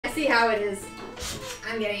see how it is.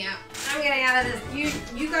 I'm getting out. I'm getting out of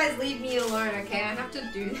this. You guys leave me alone, okay? I have to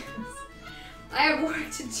do this. I have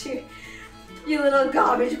work to do. You little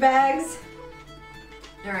garbage bags.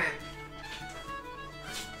 Alright.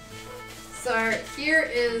 So here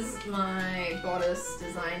is my bodice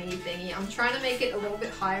designy thingy. I'm trying to make it a little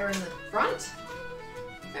bit higher in the front.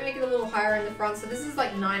 I'm trying to make it a little higher in the front. So this is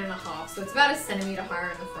like 9.5. So it's about a centimeter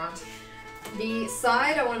higher in the front. The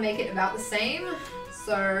side, I want to make it about the same.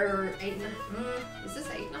 So 8 and is this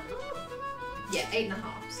 8.5? Yeah,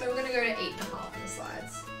 8.5. So we're gonna go to 8.5 on the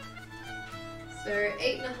sides. So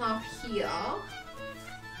 8.5 here.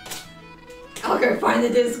 I'll go find the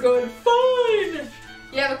Discord. Fine.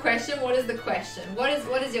 You have a question? What is the question? What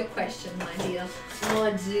is your question, my dear?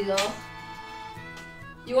 My dear.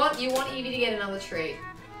 You want Evie to get another treat.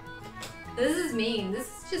 This is mean. This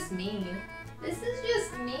is just mean. This is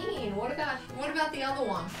just mean. What about the other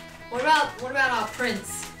one? What about our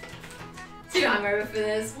prince? Too hungover for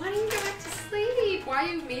this. Why don't you go back to sleep? Why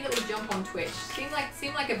do you immediately jump on Twitch? Seemed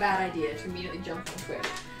like a bad idea to immediately jump on Twitch.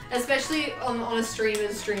 Especially on a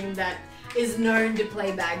streamer's stream that is known to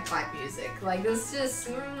play bagpipe music. Like this just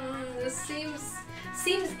this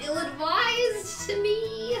seems ill-advised to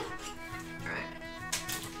me. Alright.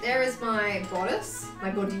 There is my bodice. My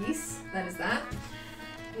bodice. That is that.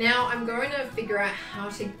 Now I'm going to figure out how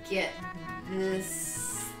to get this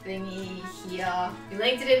thingy here. You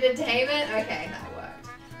linked it in entertainment? Okay, that worked.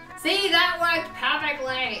 See, that worked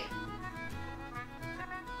perfectly!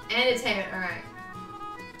 Entertainment, alright.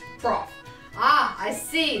 Prof. Ah, I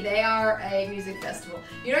see. They are a music festival.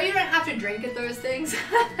 You know you don't have to drink at those things?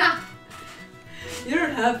 You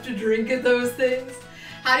don't have to drink at those things.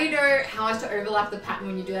 How do you know how much to overlap the pattern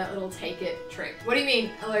when you do that little take it trick? What do you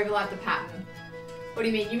mean, I'll overlap the pattern? What do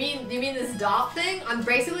you mean? You mean this dart thing? I'm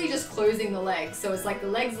basically just closing the legs. So it's like the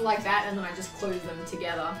legs are like that and then I just close them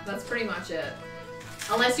together. That's pretty much it.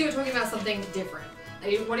 Unless you were talking about something different.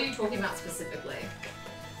 What are you talking about specifically?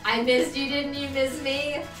 I missed you, didn't you miss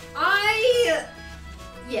me?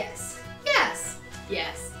 Yes.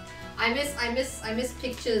 I miss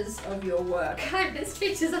pictures of your work. I miss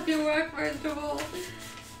pictures of your work, first of all.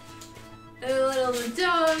 And the little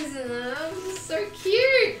dogs and them. This is so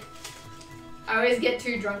cute. I always get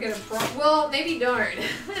too drunk at a prom. Well, maybe don't.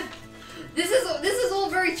 This is all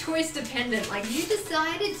very choice dependent. Like you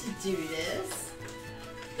decided to do this.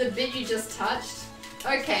 The bit you just touched.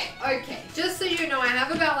 Okay. Just so you know, I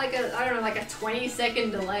have about like a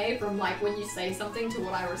 20-second delay from like when you say something to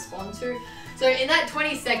what I respond to. So in that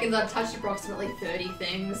 20 seconds, I've touched approximately 30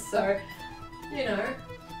 things. So, you know,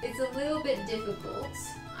 it's a little bit difficult.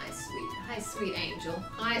 Hi, sweet angel.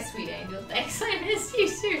 Hi, sweet angel. Thanks, I missed you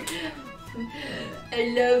too.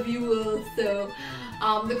 I love you also.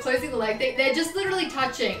 The closing the leg, they're just literally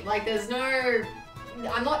touching. Like there's no,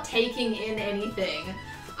 I'm not taking in anything.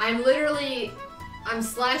 I'm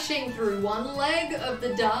slashing through one leg of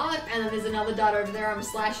the dart and then there's another dart over there. I'm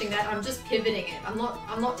slashing that. I'm just pivoting it. I'm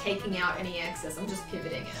not taking out any excess. I'm just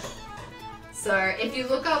pivoting it. So if you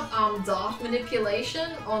look up dart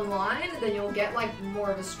manipulation online, then you'll get like more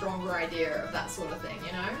of a stronger idea of that sort of thing,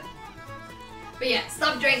 you know? But yeah,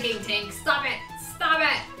 stop drinking, Tink. Stop it. Stop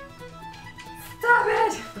it. Stop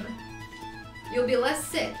it. You'll be less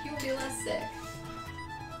sick. You'll be less sick.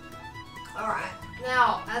 Alright.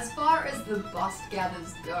 Now, as far as the bust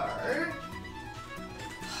gathers go,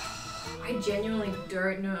 I genuinely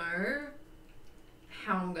don't know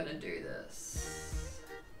how I'm gonna do this.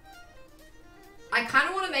 I kind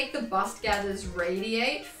of want to make the bust gathers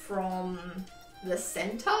radiate from the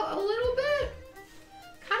center a little bit.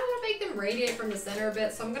 Kind of want to make them radiate from the center a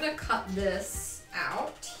bit, so I'm gonna cut this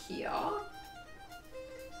out here. I'm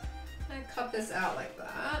gonna cut this out like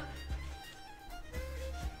that.